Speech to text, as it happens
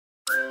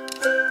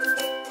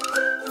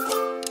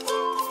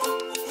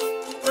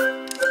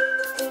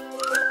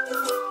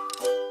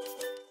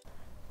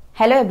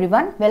Hello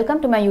everyone,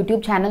 welcome to my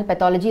YouTube channel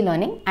Pathology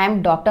Learning. I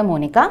am Dr.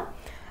 Monica.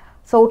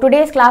 So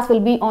today's class will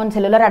be on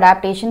cellular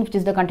adaptation, which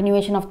is the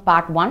continuation of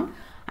part 1,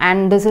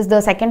 and this is the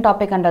second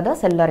topic under the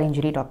cellular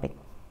injury topic.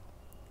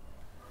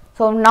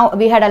 So now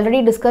we had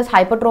already discussed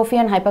hypertrophy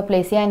and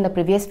hyperplasia in the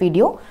previous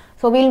video.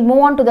 So we'll move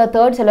on to the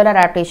third cellular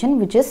adaptation,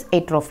 which is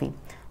atrophy.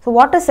 So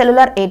what is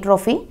cellular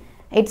atrophy?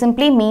 It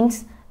simply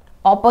means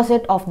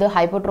opposite of the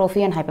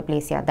hypertrophy and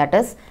hyperplasia, that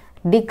is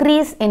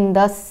decrease in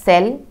the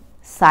cell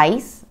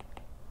size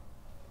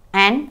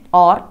and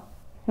or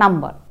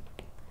number.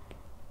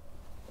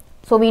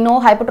 So we know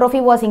hypertrophy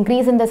was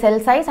increase in the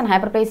cell size and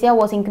hyperplasia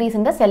was increase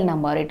in the cell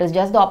number. It is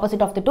just the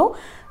opposite of the two.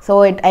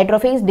 So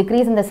atrophy is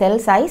decrease in the cell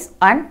size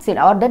and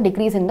or the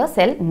decrease in the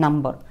cell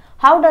number.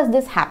 How does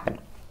this happen?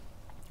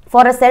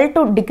 For a cell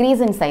to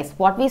decrease in size,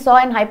 what we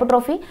saw in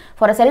hypertrophy,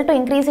 for a cell to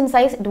increase in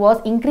size, it was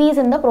increase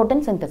in the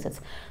protein synthesis.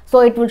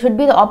 So it should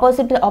be the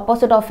opposite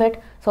of it,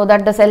 so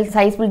that the cell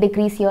size will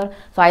decrease here.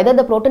 So either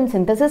the protein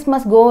synthesis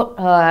must go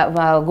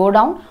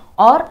down,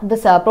 or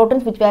the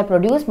proteins which were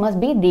produced must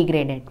be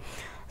degraded.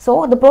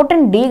 So the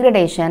protein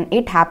degradation,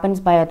 it happens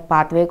by a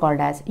pathway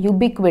called as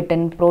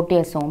ubiquitin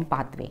proteasome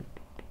pathway.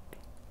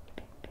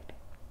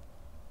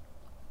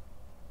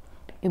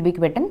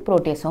 Ubiquitin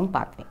proteasome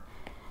pathway.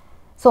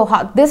 So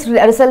this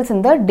results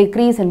in the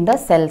decrease in the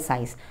cell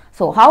size.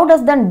 So how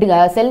does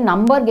the cell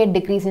number get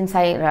decreased in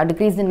size?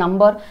 Decrease in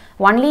number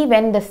only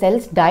when the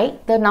cells die,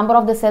 the number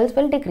of the cells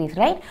will decrease,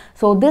 right?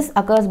 So this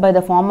occurs by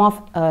the form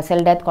of cell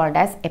death called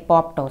as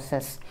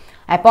apoptosis.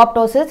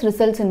 Apoptosis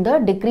results in the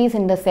decrease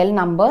in the cell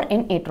number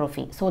in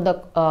atrophy. So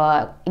the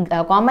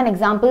common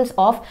examples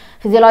of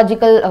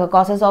physiological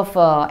causes of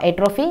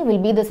atrophy will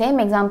be the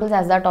same examples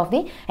as that of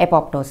the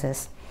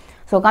apoptosis.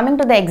 So coming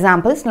to the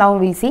examples, now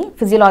we will see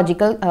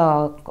physiological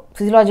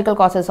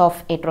causes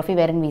of atrophy,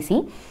 wherein we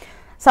see,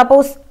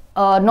 suppose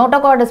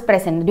notochord is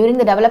present during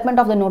the development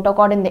of the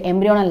notochord in the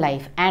embryonal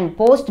life, and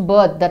post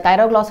birth the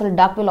thyroglossal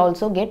duct will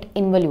also get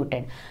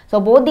involuted. So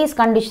both these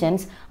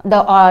conditions,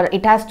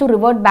 it has to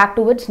revert back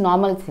to its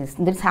normal size.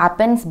 This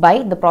happens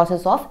by the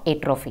process of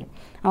atrophy.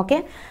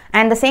 Okay,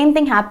 and the same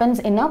thing happens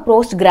in a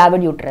post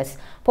gravid uterus.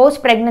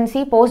 Post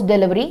pregnancy, post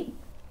delivery,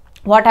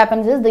 what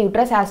happens is the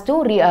uterus has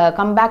to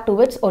come back to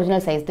its original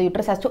size. The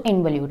uterus has to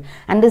involute,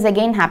 and this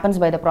again happens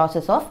by the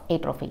process of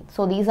atrophy.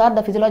 So these are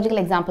the physiological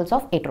examples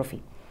of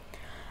atrophy.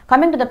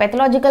 Coming to the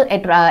pathological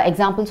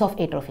examples of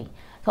atrophy.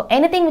 So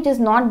anything which is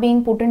not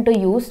being put into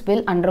use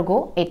will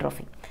undergo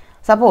atrophy.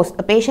 Suppose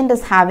a patient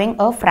is having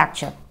a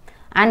fracture,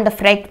 and the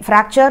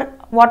fracture,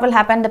 what will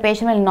happen? The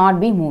patient will not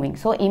be moving,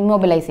 so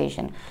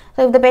immobilization.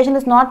 So if the patient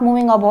is not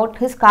moving about,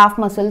 his calf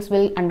muscles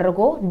will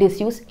undergo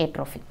disuse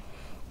atrophy.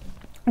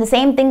 The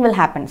same thing will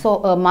happen.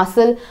 So a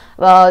muscle,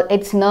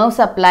 its nerve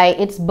supply,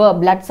 its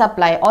blood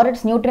supply or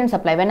its nutrient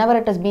supply, whenever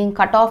it is being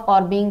cut off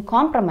or being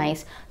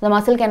compromised, the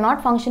muscle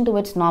cannot function to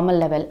its normal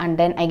level, and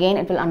then again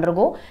it will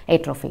undergo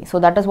atrophy. So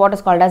that is what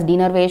is called as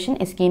denervation,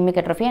 ischemic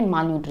atrophy and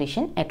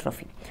malnutrition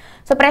atrophy.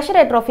 So pressure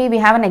atrophy, we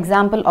have an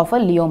example of a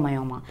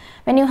leiomyoma.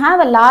 When you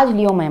have a large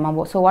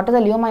leiomyoma, so what is a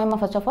leiomyoma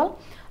first of all?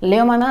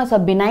 Leiomyoma is a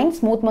benign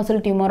smooth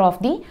muscle tumor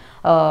of the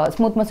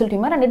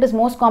and it is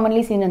most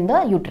commonly seen in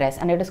the uterus,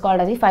 and it is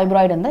called as a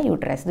fibroid in the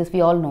uterus. This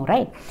we all know,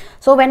 right?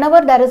 So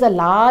whenever there is a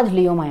large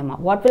leiomyoma,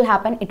 what will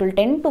happen? It will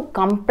tend to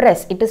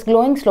compress. It is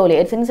growing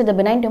slowly. Since it's a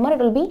benign tumor, it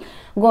will be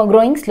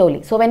growing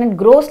slowly. So when it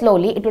grows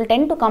slowly, it will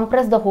tend to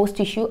compress the host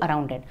tissue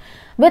around it.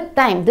 With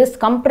time, this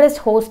compressed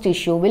host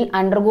tissue will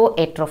undergo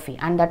atrophy,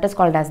 and that is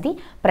called as the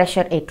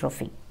pressure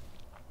atrophy.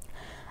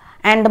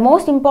 And the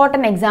most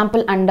important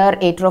example under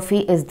atrophy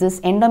is this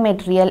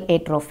endometrial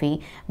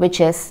atrophy, which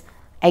is,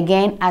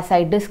 again, as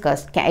I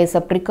discussed, is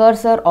a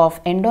precursor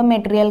of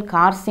endometrial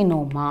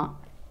carcinoma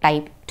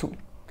type 2.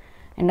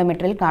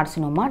 Endometrial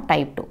carcinoma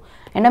type 2.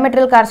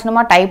 Endometrial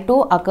carcinoma type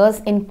 2 occurs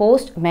in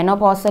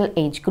post-menopausal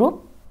age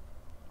group,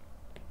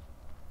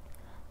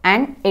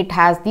 and it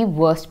has the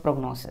worst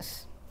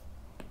prognosis.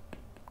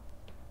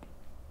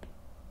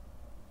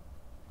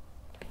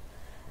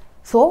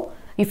 So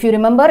if you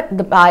remember, in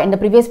the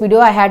previous video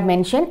I had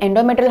mentioned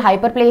endometrial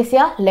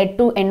hyperplasia led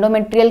to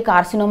endometrial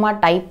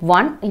carcinoma type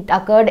 1. It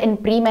occurred in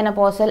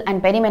premenopausal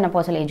and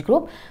perimenopausal age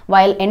group,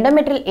 while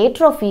endometrial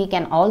atrophy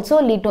can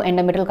also lead to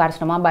endometrial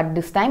carcinoma, but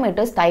this time it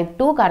is type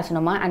 2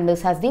 carcinoma, and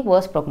this has the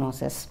worst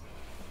prognosis.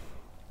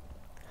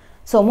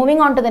 So moving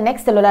on to the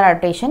next cellular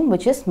adaptation,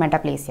 which is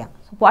metaplasia.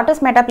 So what is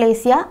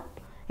metaplasia?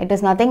 It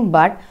is nothing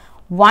but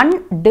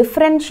one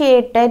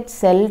differentiated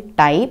cell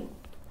type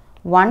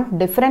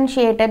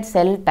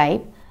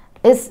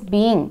is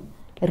being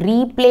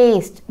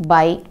replaced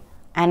by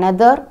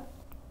another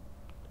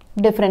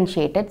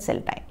differentiated cell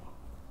type.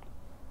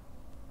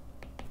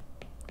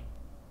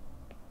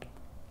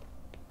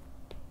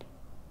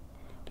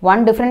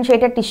 One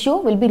differentiated tissue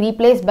will be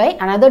replaced by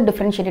another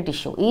differentiated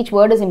tissue. Each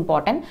word is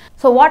important.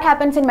 So what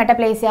happens in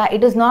metaplasia?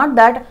 It is not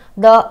that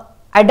the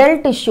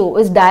adult tissue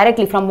is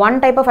directly from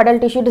one type of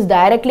adult tissue, it is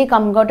directly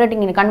converted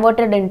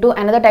into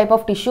another type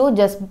of tissue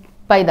just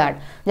like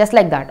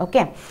that.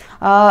 Okay,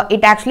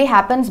 it actually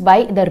happens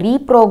by the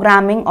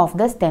reprogramming of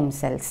the stem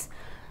cells.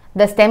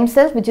 The stem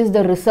cells, which is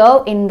the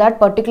reserve in that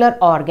particular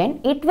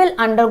organ, it will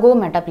undergo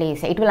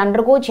metaplasia. It will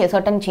undergo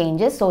certain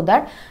changes so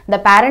that the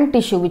parent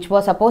tissue, which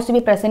was supposed to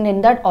be present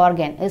in that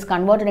organ, is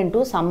converted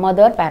into some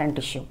other parent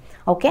tissue.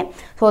 Okay,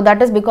 so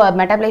that is because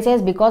metaplasia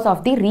is because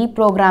of the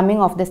reprogramming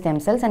of the stem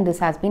cells, and this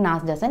has been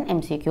asked as an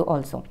MCQ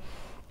also.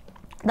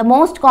 The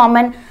most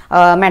common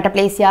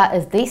metaplasia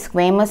is the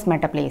squamous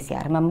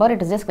metaplasia. Remember,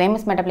 it is the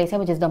squamous metaplasia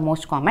which is the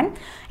most common.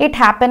 It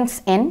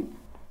happens in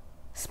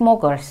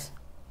smokers.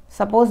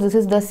 Suppose this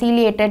is the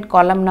ciliated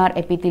columnar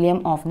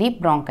epithelium of the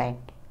bronchi,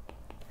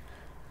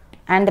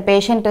 and the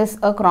patient is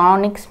a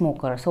chronic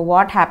smoker. So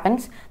what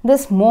happens? The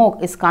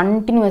smoke is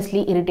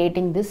continuously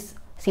irritating this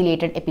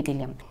ciliated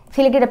epithelium.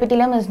 Ciliated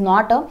epithelium is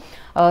not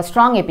a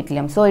strong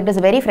epithelium, so it is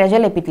a very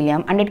fragile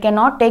epithelium and it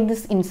cannot take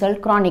this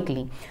insult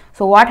chronically.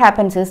 So what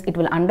happens is it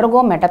will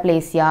undergo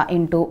metaplasia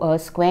into a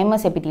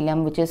squamous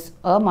epithelium, which is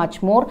a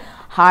much more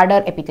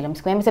harder epithelium.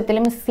 Squamous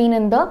epithelium is seen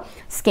in the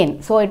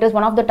skin, so it is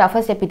one of the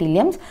toughest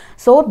epitheliums.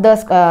 So the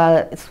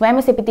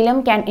squamous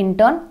epithelium can in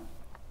turn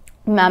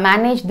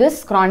manage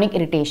this chronic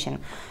irritation.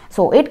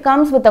 So it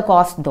comes with a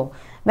cost though.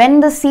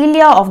 When the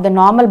cilia of the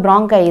normal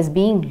bronchi is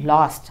being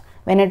lost,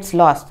 when it's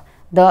lost,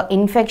 the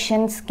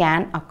infections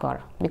can occur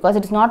because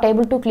it's not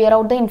able to clear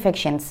out the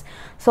infections.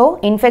 So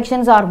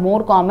infections are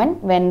more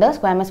common when the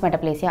squamous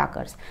metaplasia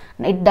occurs.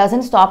 It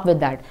doesn't stop with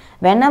that.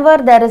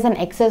 Whenever there is an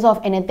excess of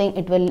anything,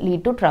 it will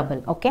lead to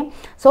trouble. Okay,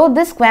 so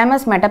this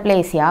squamous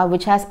metaplasia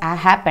which has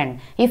happened,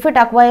 if it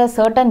acquires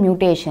certain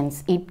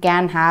mutations, it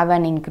can have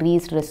an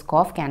increased risk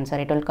of cancer.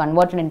 It will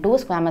convert it into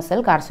squamous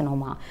cell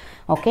carcinoma.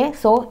 Okay,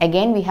 so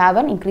again we have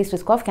an increased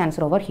risk of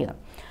cancer over here.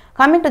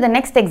 Coming to the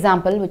next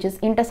example, which is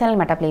intestinal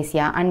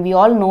metaplasia, and we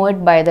all know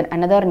it by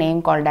another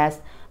name called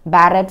as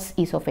Barrett's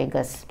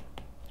esophagus.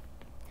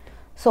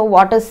 So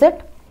what is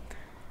it?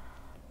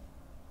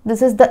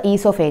 This is the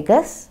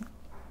esophagus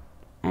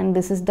and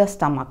this is the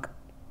stomach.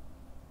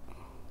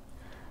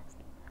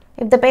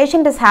 If the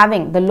patient is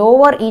having the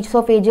lower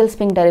esophageal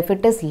sphincter, if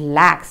it is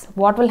lax,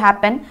 what will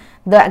happen?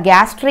 The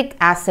gastric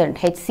acid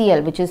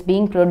HCl which is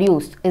being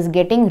produced is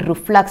getting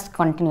refluxed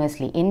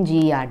continuously in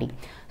GERD.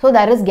 So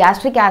there is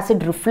gastric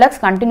acid reflux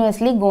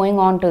continuously going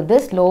on to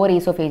this lower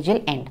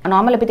esophageal end. A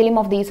normal epithelium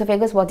of the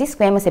esophagus was the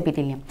squamous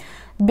epithelium.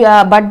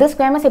 But this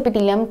squamous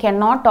epithelium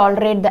cannot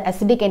tolerate the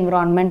acidic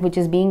environment which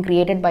is being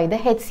created by the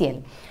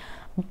HCl.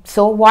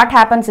 So what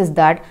happens is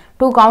that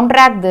to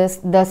counteract this,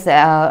 the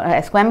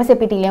squamous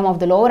epithelium of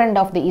the lower end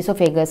of the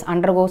esophagus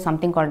undergoes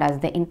something called as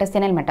the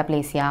intestinal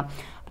metaplasia,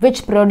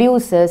 which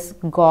produces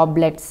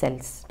goblet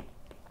cells.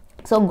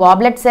 So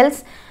goblet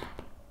cells,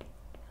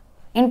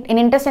 in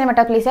intestinal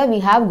metaplasia we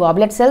have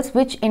goblet cells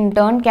which in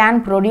turn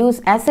can produce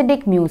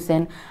acidic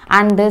mucin,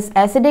 and this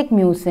acidic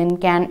mucin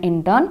can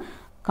in turn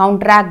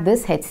counteract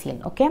this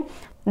HCl. Okay,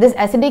 this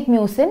acidic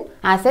mucin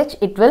as such,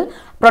 it will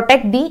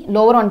protect the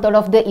lower 1/3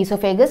 of the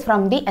esophagus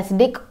from the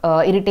acidic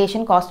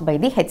irritation caused by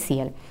the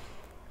HCl.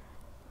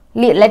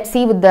 Let's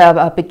see with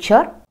the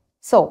picture.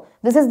 So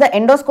this is the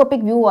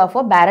endoscopic view of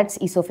a Barrett's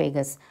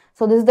esophagus.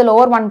 So this is the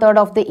lower 1/3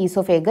 of the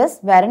esophagus,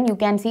 wherein you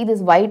can see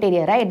this white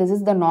area, right? This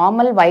is the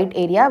normal white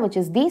area which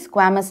is the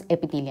squamous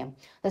epithelium.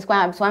 The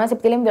squamous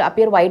epithelium will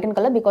appear white in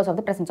color because of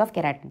the presence of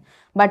keratin.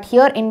 But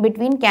here in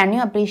between, can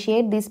you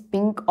appreciate these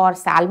pink or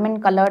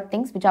salmon colored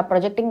things which are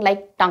projecting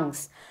like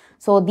tongues?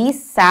 So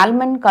these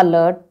salmon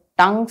colored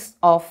tongues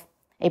of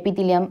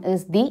epithelium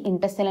is the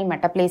intestinal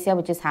metaplasia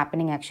which is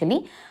happening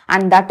actually,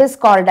 and that is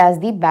called as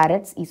the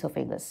Barrett's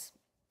esophagus.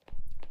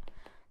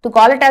 To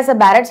call it as a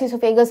Barrett's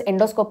esophagus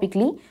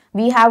endoscopically,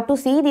 we have to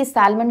see these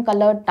salmon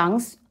colored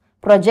tongues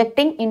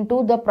projecting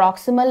into the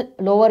proximal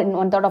lower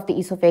 1/3 of the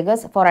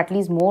esophagus for at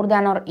least more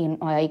than or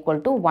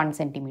equal to 1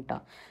 centimeter.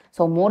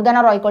 So more than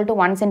or equal to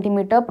 1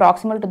 centimeter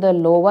proximal to the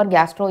lower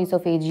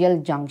gastroesophageal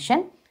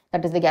junction,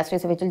 that is the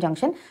gastroesophageal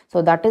junction.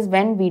 So that is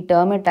when we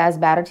term it as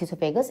Barrett's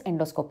esophagus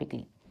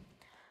endoscopically.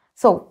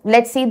 So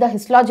let's see the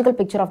histological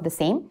picture of the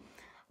same.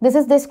 This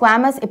is the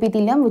squamous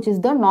epithelium, which is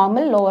the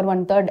normal lower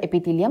 1/3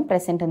 epithelium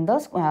present in the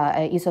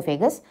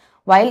esophagus,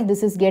 while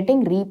this is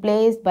getting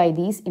replaced by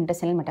these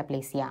intestinal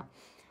metaplasia.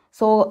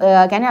 So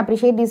can you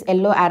appreciate these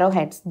yellow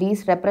arrowheads?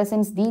 These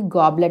represents the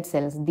goblet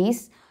cells.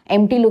 These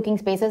empty looking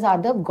spaces are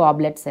the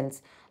goblet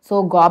cells.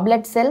 So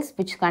goblet cells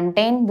which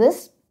contain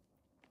this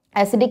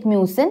acidic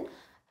mucin,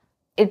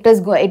 it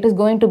is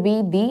going to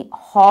be the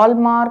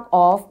hallmark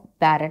of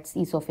Barrett's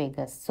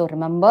esophagus. So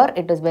remember,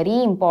 it is very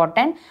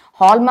important.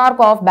 Hallmark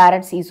of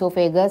Barrett's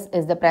esophagus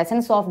is the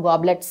presence of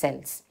goblet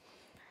cells.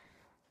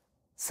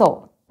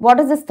 So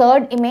what is this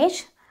third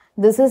image?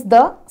 This is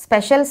the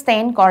special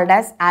stain called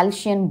as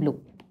Alcian blue.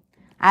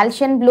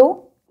 Alcian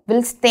blue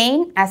will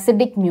stain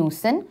acidic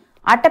mucin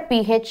at a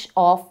pH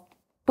of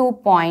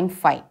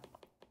 2.5.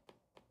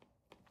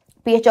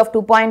 pH of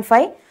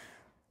 2.5.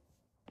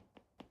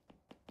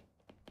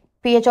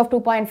 pH of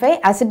 2.5,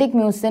 acidic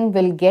mucin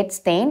will get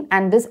stained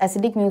and this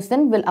acidic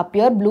mucin will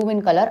appear blue in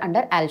color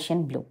under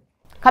Alcian blue.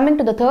 Coming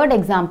to the third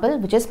example,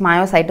 which is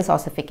myositis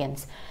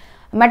ossificans.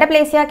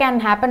 Metaplasia can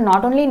happen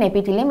not only in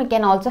epithelium, it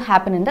can also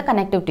happen in the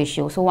connective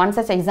tissue. So one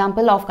such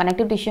example of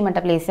connective tissue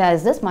metaplasia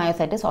is this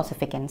myositis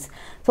ossificans.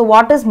 So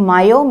what does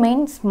myo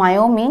means?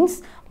 Myo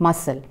means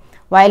muscle,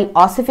 while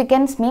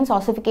ossificans means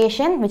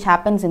ossification, which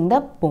happens in the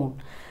bone.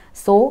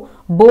 So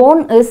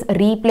bone is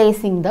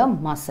replacing the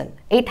muscle.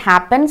 It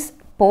happens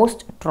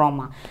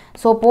post-trauma.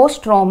 So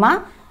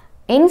post-trauma,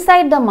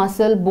 inside the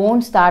muscle,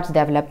 bone starts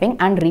developing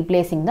and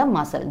replacing the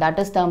muscle. That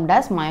is termed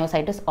as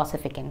myositis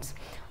ossificans.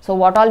 So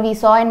what all we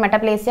saw in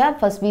metaplasia?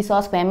 First we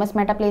saw squamous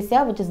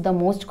metaplasia, which is the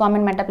most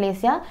common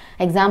metaplasia.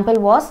 Example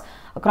was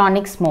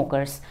chronic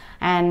smokers,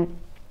 and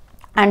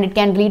it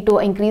can lead to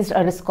increased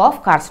risk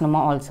of carcinoma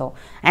also.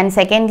 And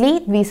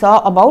secondly, we saw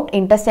about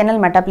intestinal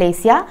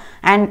metaplasia,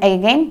 and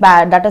again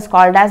that is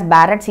called as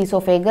Barrett's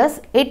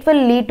esophagus. It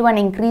will lead to an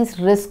increased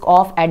risk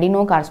of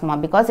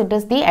adenocarcinoma because it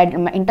is the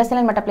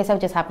intestinal metaplasia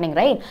which is happening,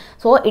 right?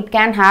 So it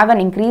can have an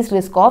increased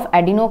risk of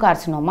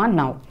adenocarcinoma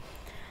now.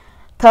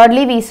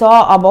 Thirdly, we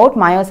saw about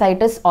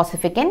myositis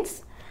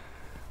ossificans.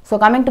 So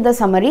coming to the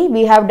summary,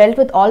 we have dealt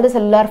with all the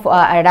cellular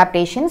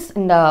adaptations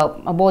in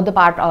both the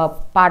part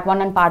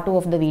 1 and part 2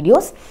 of the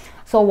videos.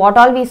 So what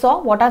all we saw?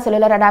 What are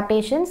cellular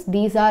adaptations?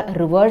 These are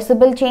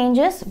reversible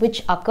changes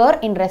which occur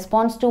in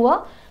response to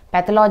a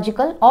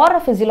pathological or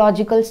a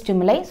physiological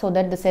stimuli so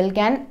that the cell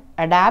can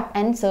adapt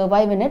and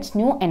survive in its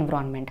new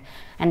environment.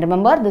 And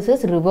remember, this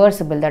is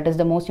reversible. That is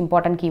the most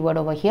important keyword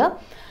over here.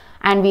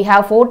 And we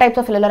have 4 types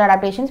of cellular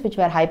adaptations, which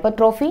were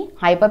hypertrophy,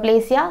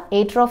 hyperplasia,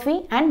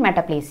 atrophy and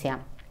metaplasia.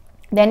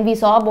 Then we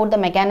saw about the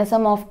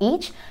mechanism of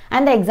each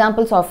and the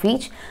examples of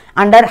each.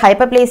 Under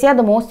hyperplasia,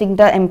 the most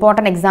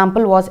important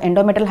example was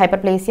endometrial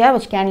hyperplasia,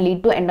 which can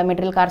lead to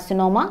endometrial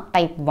carcinoma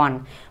type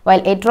 1.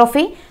 While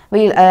atrophy,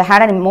 we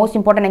had a most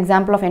important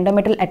example of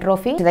endometrial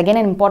atrophy, which is again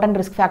an important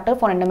risk factor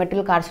for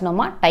endometrial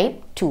carcinoma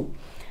type 2.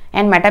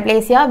 And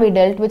metaplasia, we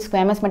dealt with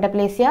squamous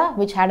metaplasia,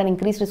 which had an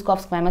increased risk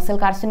of squamous cell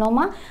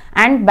carcinoma,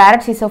 and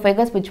Barrett's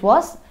esophagus, which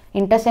was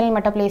intestinal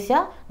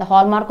metaplasia, the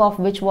hallmark of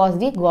which was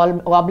the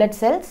goblet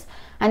cells,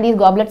 and these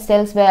goblet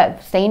cells were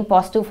stained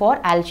positive for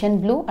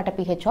Alcian blue at a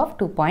pH of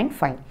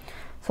 2.5.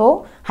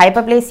 So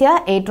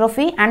hyperplasia,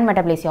 atrophy and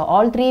metaplasia,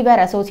 all 3 were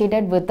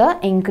associated with the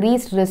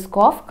increased risk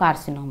of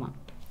carcinoma,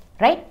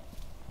 right?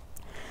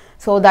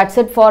 So that's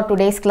it for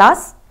today's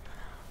class.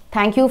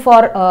 Thank you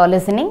for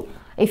listening.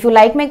 If you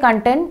like my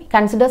content,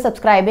 consider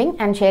subscribing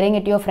and sharing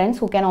it to your friends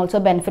who can also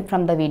benefit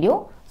from the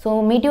video.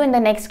 So meet you in the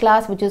next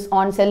class, which is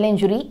on cell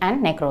injury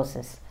and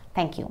necrosis.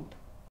 Thank you.